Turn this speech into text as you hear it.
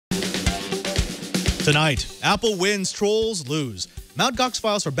Tonight, Apple wins, trolls lose. Mt. Gox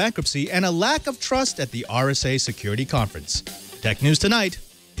files for bankruptcy and a lack of trust at the RSA Security Conference. Tech News Tonight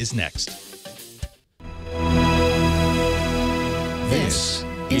is next. This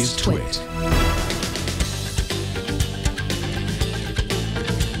is Twit.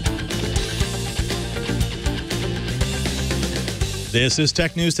 This is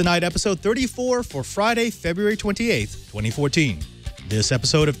Tech News Tonight, episode 34 for Friday, February 28th, 2014. This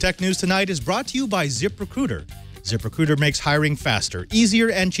episode of Tech News Tonight is brought to you by ZipRecruiter. ZipRecruiter makes hiring faster, easier,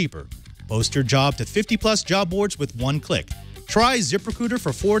 and cheaper. Post your job to 50-plus job boards with one click. Try ZipRecruiter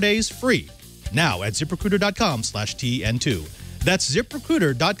for 4 days free. Now at ZipRecruiter.com/TN2. That's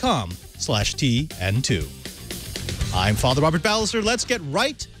ZipRecruiter.com/TN2. I'm Father Robert Ballister. Let's get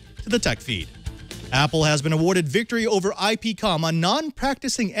right to the tech feed. Apple has been awarded victory over IPCOM, a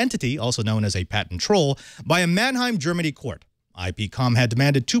non-practicing entity, also known as a patent troll, by a Mannheim, Germany court. IPCOM had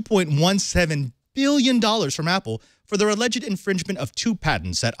demanded $2.17 billion from Apple for their alleged infringement of 2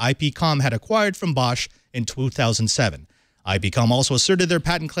 patents that IPCOM had acquired from Bosch in 2007. IPCOM also asserted their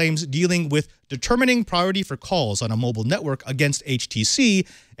patent claims dealing with determining priority for calls on a mobile network against HTC,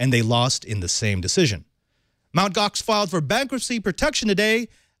 and they lost in the same decision. Mt. Gox filed for bankruptcy protection today,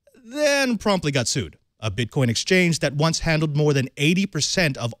 then promptly got sued. A Bitcoin exchange that once handled more than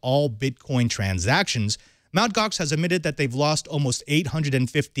 80% of all Bitcoin transactions, Mt. Gox has admitted that they've lost almost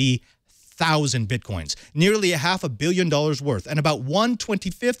 850,000 Bitcoins, nearly $500 million worth, and about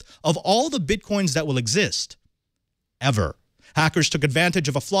 1/25 of all the Bitcoins that will exist ever. Hackers took advantage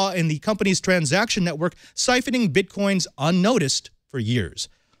of a flaw in the company's transaction network, siphoning Bitcoins unnoticed for years.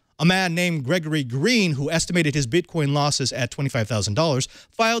 A man named Gregory Green, who estimated his Bitcoin losses at $25,000,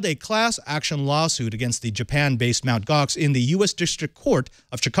 filed a class action lawsuit against the Japan-based Mt. Gox in the U.S. District Court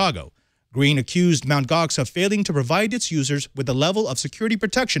of Chicago. Green accused Mt. Gox of failing to provide its users with the level of security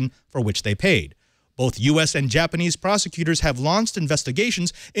protection for which they paid. Both U.S. and Japanese prosecutors have launched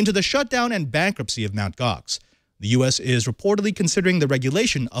investigations into the shutdown and bankruptcy of Mt. Gox. The U.S. is reportedly considering the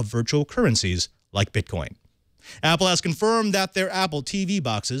regulation of virtual currencies like Bitcoin. Apple has confirmed that their Apple TV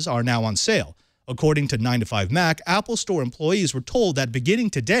boxes are now on sale. According to 9to5Mac, Apple Store employees were told that beginning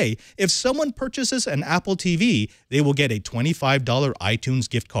today, if someone purchases an Apple TV, they will get a $25 iTunes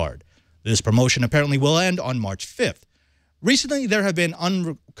gift card. This promotion apparently will end on March 5th. Recently, there have been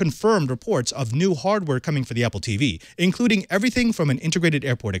unconfirmed reports of new hardware coming for the Apple TV, including everything from an integrated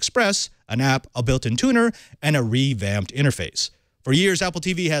Airport Express, an app, a built-in tuner, and a revamped interface. For years, Apple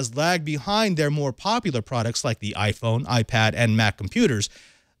TV has lagged behind their more popular products like the iPhone, iPad, and Mac computers.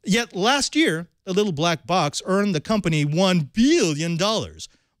 Yet last year, the little black box earned the company $1 billion,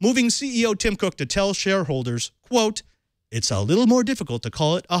 moving CEO Tim Cook to tell shareholders, quote, "It's a little more difficult to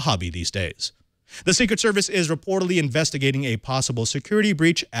call it a hobby these days." The Secret Service is reportedly investigating a possible security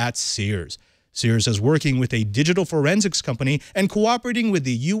breach at Sears. Sears is working with a digital forensics company and cooperating with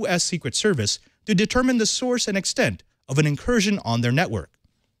the U.S. Secret Service to determine the source and extent of an incursion on their network.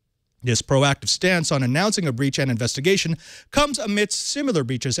 This proactive stance on announcing a breach and investigation comes amidst similar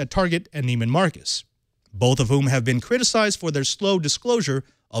breaches at Target and Neiman Marcus, both of whom have been criticized for their slow disclosure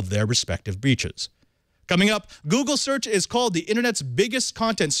of their respective breaches. Coming up, Google Search is called the internet's biggest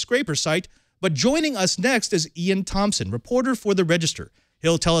content scraper site, but joining us next is Ian Thompson, reporter for The Register.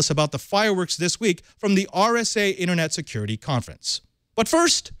 He'll tell us about the fireworks this week from the RSA Internet Security Conference. But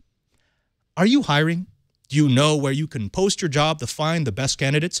first, are you hiring? Do you know where you can post your job to find the best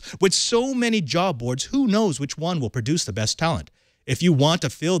candidates? With so many job boards, who knows which one will produce the best talent? If you want to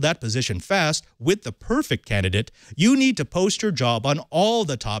fill that position fast with the perfect candidate, you need to post your job on all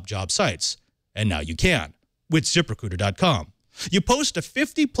the top job sites. And now you can with ZipRecruiter.com. You post to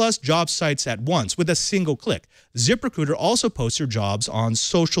 50-plus job sites at once with a single click. ZipRecruiter also posts your jobs on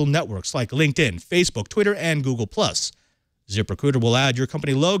social networks like LinkedIn, Facebook, Twitter, and Google+. ZipRecruiter will add your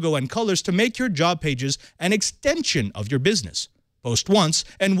company logo and colors to make your job pages an extension of your business. Post once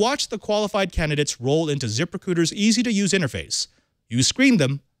and watch the qualified candidates roll into ZipRecruiter's easy-to-use interface. You screen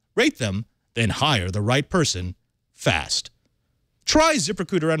them, rate them, then hire the right person fast. Try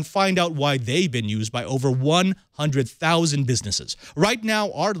ZipRecruiter and find out why they've been used by over 100,000 businesses. Right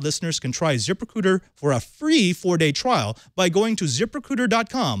now, our listeners can try ZipRecruiter for a free 4-day trial by going to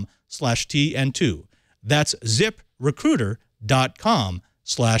ZipRecruiter.com/TN2. That's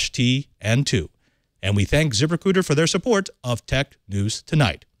ZipRecruiter.com/TN2. And we thank ZipRecruiter for their support of Tech News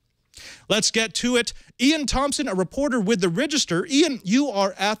Tonight. Let's get to it. Ian Thompson, a reporter with The Register. Ian, you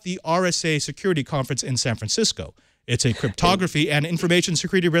are at the RSA Security Conference in San Francisco. It's a cryptography and information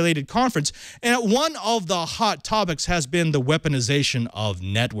security-related conference, and one of the hot topics has been the weaponization of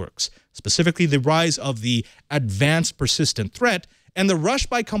networks, specifically the rise of the advanced persistent threat and the rush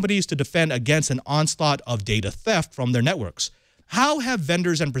by companies to defend against an onslaught of data theft from their networks. How have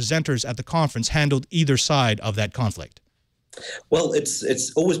vendors and presenters at the conference handled either side of that conflict? Well,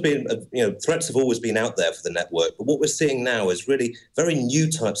 it's always been, threats have always been out there for the network. But what we're seeing now is really very new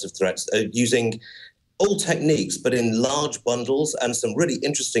types of threats using old techniques, but in large bundles, and some really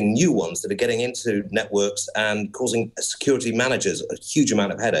interesting new ones that are getting into networks and causing security managers a huge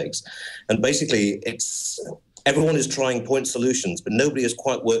amount of headaches. And basically, everyone is trying point solutions, but nobody has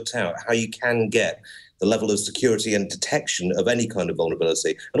quite worked out how you can get the level of security and detection of any kind of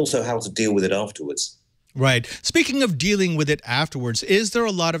vulnerability, and also how to deal with it afterwards. Right. Speaking of dealing with it afterwards, is there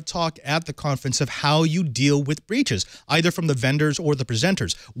a lot of talk at the conference of how you deal with breaches, either from the vendors or the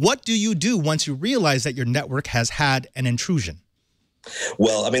presenters? What do you do once you realize that your network has had an intrusion?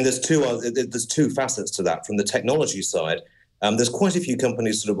 Well, I mean, there's two facets to that. From the technology side, there's quite a few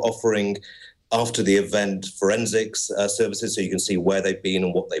companies sort of offering after the event forensics services, so you can see where they've been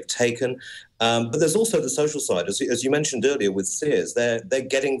and what they've taken. But there's also the social side. As you mentioned earlier with Sears, they're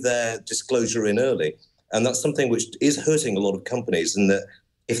getting their disclosure in early. And that's something which is hurting a lot of companies, and that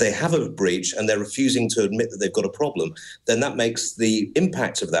if they have a breach and they're refusing to admit that they've got a problem, then that makes the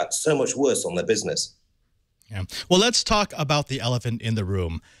impact of that so much worse on their business. Yeah. Well, let's talk about the elephant in the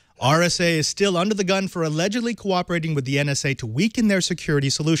room. RSA is still under the gun for allegedly cooperating with the NSA to weaken their security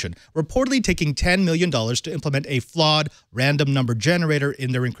solution, reportedly taking $10 million to implement a flawed random number generator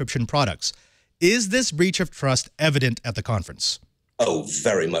in their encryption products. Is this breach of trust evident at the conference? Oh,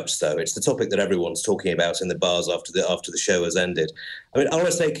 very much so. It's the topic that everyone's talking about in the bars after the show has ended. I mean,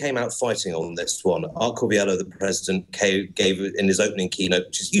 RSA came out fighting on this one. Art Corviello, the president, gave in his opening keynote,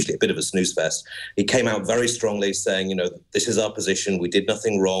 which is usually a bit of a snooze fest, he came out very strongly saying, this is our position. We did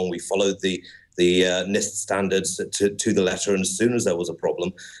nothing wrong. We followed the NIST standards to the letter, and as soon as there was a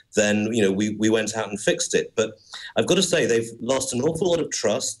problem, then we went out and fixed it. But I've got to say, they've lost an awful lot of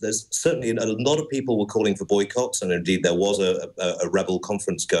trust. There's certainly a lot of people were calling for boycotts, and indeed there was a rebel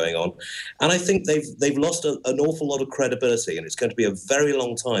conference going on. And I think they've lost an awful lot of credibility, and it's going to be a very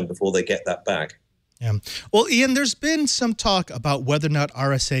long time before they get that back. Yeah. Well, Ian, there's been some talk about whether or not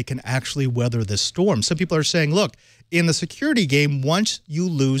RSA can actually weather this storm. Some people are saying, look, in the security game, once you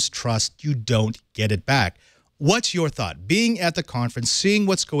lose trust, you don't get it back. What's your thought? Being at the conference, seeing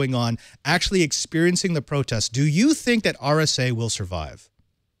what's going on, actually experiencing the protests, do you think that RSA will survive?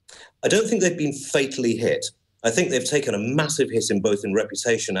 I don't think they've been fatally hit. I think they've taken a massive hit in both in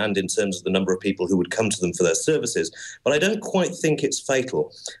reputation and in terms of the number of people who would come to them for their services. But I don't quite think it's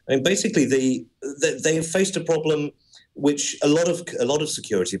fatal. I mean, basically, they have faced a problem which a lot of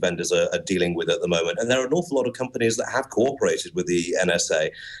security vendors are dealing with at the moment. And there are an awful lot of companies that have cooperated with the NSA.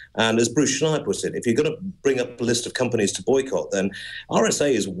 And as Bruce Schneier put it, if you're going to bring up a list of companies to boycott, then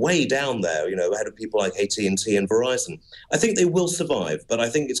RSA is way down there, ahead of people like AT&T and Verizon. I think they will survive, but I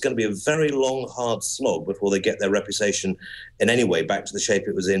think it's going to be a very long, hard slog before they get their reputation in any way back to the shape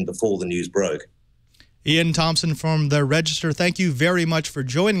it was in before the news broke. Ian Thompson from The Register, thank you very much for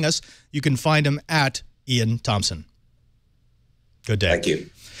joining us. You can find him at Ian Thompson. Good day. Thank you.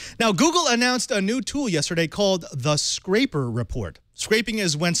 Now, Google announced a new tool yesterday called the Scraper Report. Scraping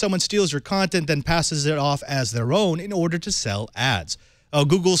is when someone steals your content, then passes it off as their own in order to sell ads.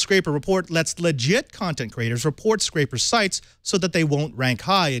 Google's Scraper Report lets legit content creators report scraper sites so that they won't rank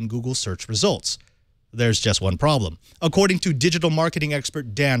high in Google search results. There's just one problem. According to digital marketing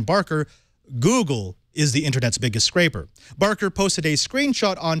expert Dan Barker, Google is the internet's biggest scraper. Barker posted a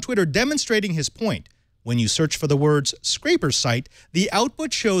screenshot on Twitter demonstrating his point. When you search for the words scraper site, the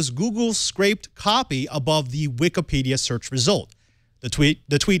output shows Google's scraped copy above the Wikipedia search result. The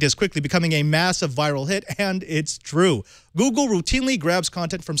tweet is quickly becoming a massive viral hit, and it's true. Google routinely grabs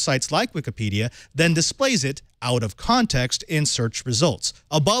content from sites like Wikipedia, then displays it out of context in search results,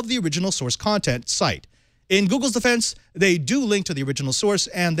 above the original source content site. In Google's defense, they do link to the original source,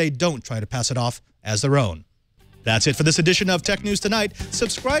 and they don't try to pass it off as their own. That's it for this edition of Tech News Tonight.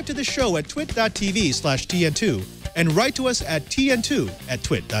 Subscribe to the show at twit.tv/TN2 and write to us at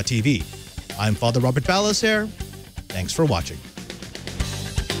tn2@twit.tv. I'm Father Robert Balaser. Thanks for watching.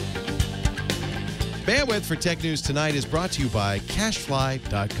 Bandwidth for Tech News Tonight is brought to you by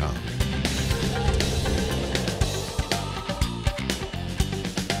CashFly.com.